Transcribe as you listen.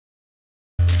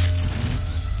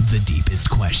The deepest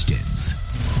questions,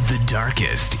 the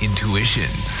darkest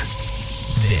intuitions.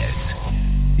 This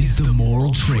is The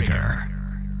Moral Trigger.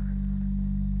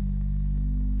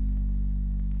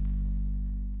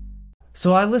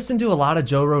 So I listen to a lot of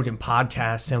Joe Rogan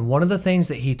podcasts, and one of the things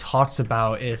that he talks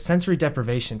about is sensory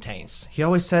deprivation taints. He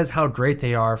always says how great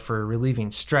they are for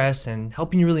relieving stress and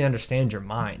helping you really understand your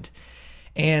mind.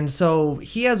 And so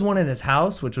he has one in his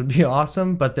house, which would be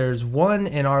awesome, but there's one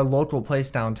in our local place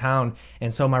downtown.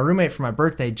 And so my roommate for my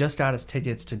birthday just got us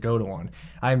tickets to go to one.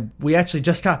 We actually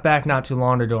just got back not too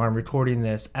long ago. I'm recording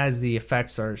this as the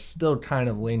effects are still kind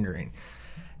of lingering.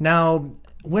 Now,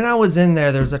 when I was in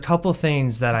there's a couple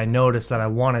things that I noticed that I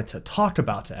wanted to talk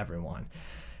about to everyone.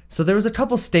 So there was a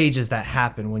couple stages that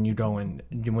happen when you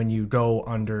go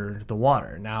under the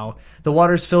water. Now, the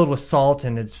water's filled with salt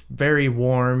and it's very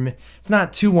warm. It's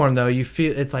not too warm though. You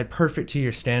feel it's like perfect to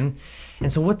your skin.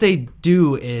 And so what they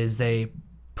do is they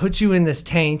put you in this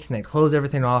tank and they close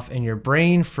everything off, and your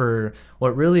brain, for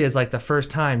what really is like the first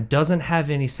time, doesn't have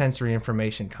any sensory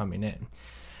information coming in.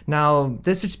 Now,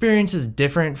 this experience is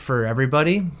different for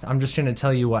everybody. I'm just going to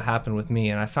tell you what happened with me,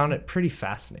 and I found it pretty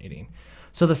fascinating.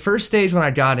 So the first stage when I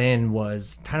got in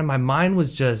was kind of, my mind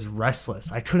was just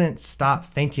restless. I couldn't stop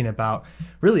thinking about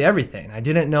really everything. I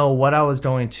didn't know what I was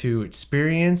going to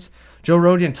experience. Joe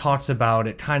Rogan talks about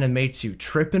it kind of makes you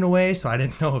trip in a way, so I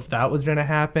didn't know if that was going to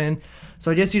happen.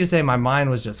 So I guess you could say my mind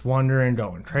was just wandering,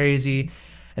 going crazy.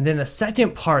 And then the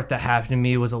second part that happened to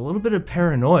me was a little bit of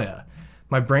paranoia.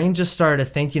 My brain just started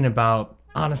thinking about,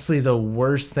 honestly, the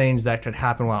worst things that could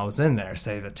happen while I was in there.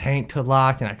 Say the tank could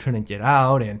lock and I couldn't get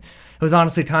out, and it was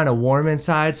honestly kind of warm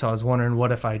inside, so I was wondering,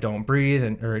 what if I don't breathe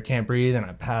or I can't breathe and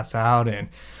I pass out, and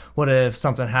what if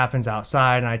something happens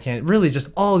outside and I can't, really just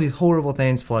all these horrible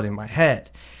things flooding my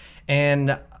head.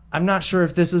 And I'm not sure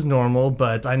if this is normal,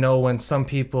 but I know when some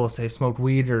people say smoke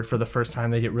weed or for the first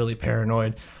time, they get really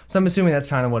paranoid. So I'm assuming that's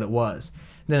kind of what it was.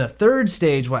 Then a third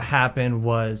stage, what happened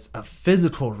was a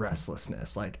physical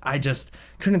restlessness. Like, I just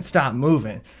couldn't stop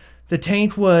moving. The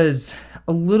tank was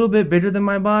a little bit bigger than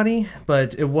my body,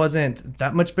 but it wasn't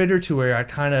that much bigger to where I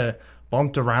kind of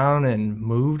bumped around and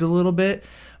moved a little bit.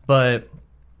 But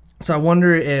so I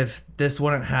wonder if this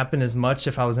wouldn't happen as much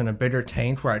if I was in a bigger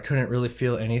tank where I couldn't really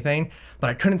feel anything, but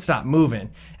I couldn't stop moving.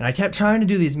 And I kept trying to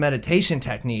do these meditation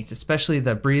techniques, especially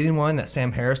the breathing one that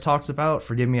Sam Harris talks about.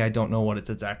 Forgive me, I don't know what it's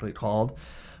exactly called.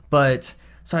 But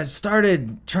so I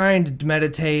started trying to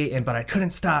meditate, but I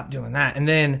couldn't stop doing that. And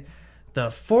then the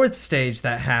fourth stage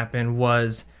that happened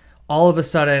was, all of a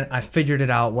sudden I figured it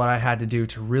out, what I had to do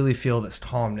to really feel this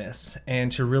calmness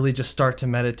and to really just start to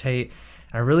meditate.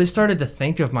 I really started to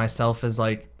think of myself as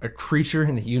like a creature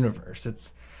in the universe.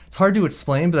 It's hard to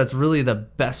explain, but that's really the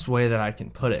best way that I can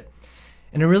put it.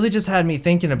 And it really just had me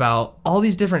thinking about all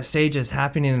these different stages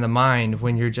happening in the mind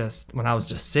when I was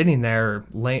just sitting there,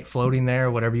 floating there,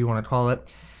 whatever you want to call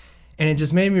it. And it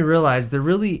just made me realize there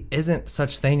really isn't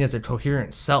such thing as a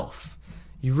coherent self.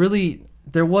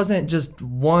 There wasn't just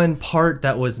one part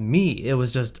that was me. It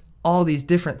was just all these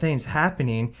different things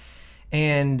happening.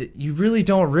 And you really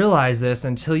don't realize this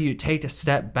until you take a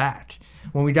step back.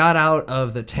 When we got out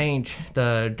of the tank,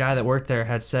 the guy that worked there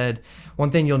had said, one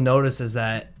thing you'll notice is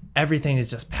that everything is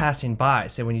just passing by.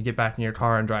 Say when you get back in your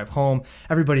car and drive home,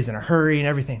 everybody's in a hurry and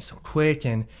everything's so quick.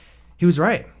 And he was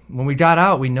right. When we got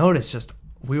out, we noticed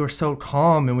we were so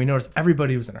calm, and we noticed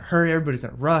everybody was in a hurry, everybody's in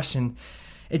a rush. And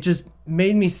it just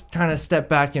made me kind of step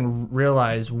back and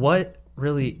realize, what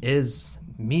really is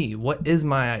me? What is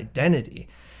my identity?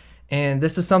 And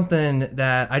this is something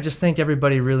that I just think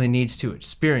everybody really needs to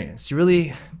experience.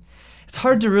 It's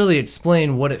hard to really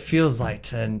explain what it feels like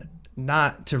to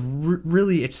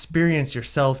really experience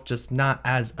yourself just not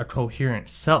as a coherent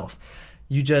self.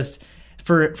 You just,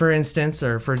 for instance,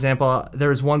 or for example, there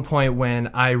was one point when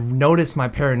I noticed my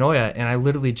paranoia and I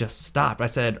literally just stopped. I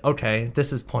said, okay,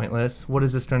 this is pointless. What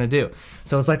is this going to do?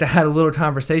 So it's like I had a little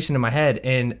conversation in my head,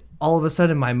 and all of a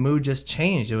sudden my mood just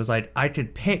changed. It was like I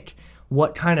could pick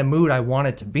what kind of mood I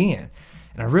wanted to be in.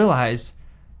 And I realized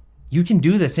you can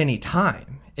do this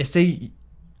anytime.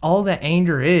 All that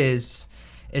anger is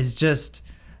just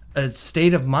a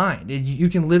state of mind. You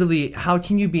can literally, how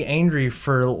can you be angry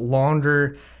for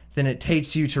longer than it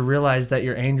takes you to realize that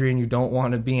you're angry and you don't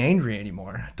want to be angry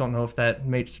anymore? I don't know if that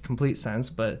makes complete sense,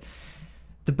 but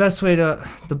the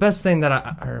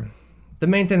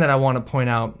main thing that I want to point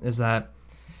out is that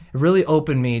it really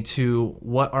opened me to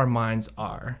what our minds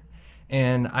are.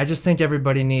 And I just think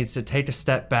everybody needs to take a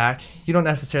step back. You don't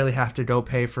necessarily have to go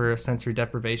pay for a sensory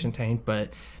deprivation tank,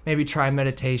 but maybe try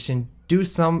meditation,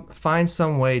 find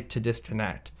some way to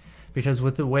disconnect. Because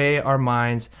with the way our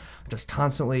minds just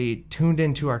constantly tuned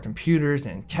into our computers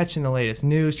and catching the latest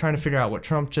news, trying to figure out what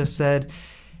Trump just said.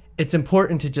 It's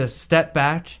important to just step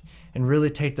back and really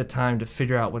take the time to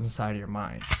figure out what's inside of your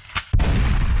mind.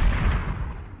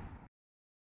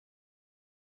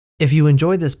 If you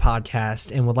enjoyed this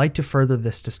podcast and would like to further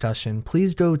this discussion,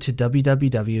 please go to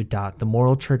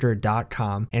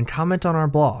www.themoraltrigger.com and comment on our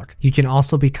blog. You can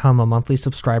also become a monthly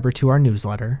subscriber to our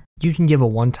newsletter. You can give a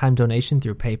one-time donation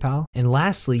through PayPal. And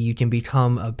lastly, you can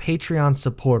become a Patreon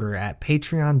supporter at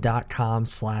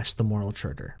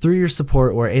patreon.com/themoraltrigger. Through your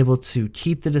support, we're able to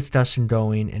keep the discussion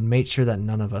going and make sure that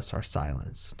none of us are silenced.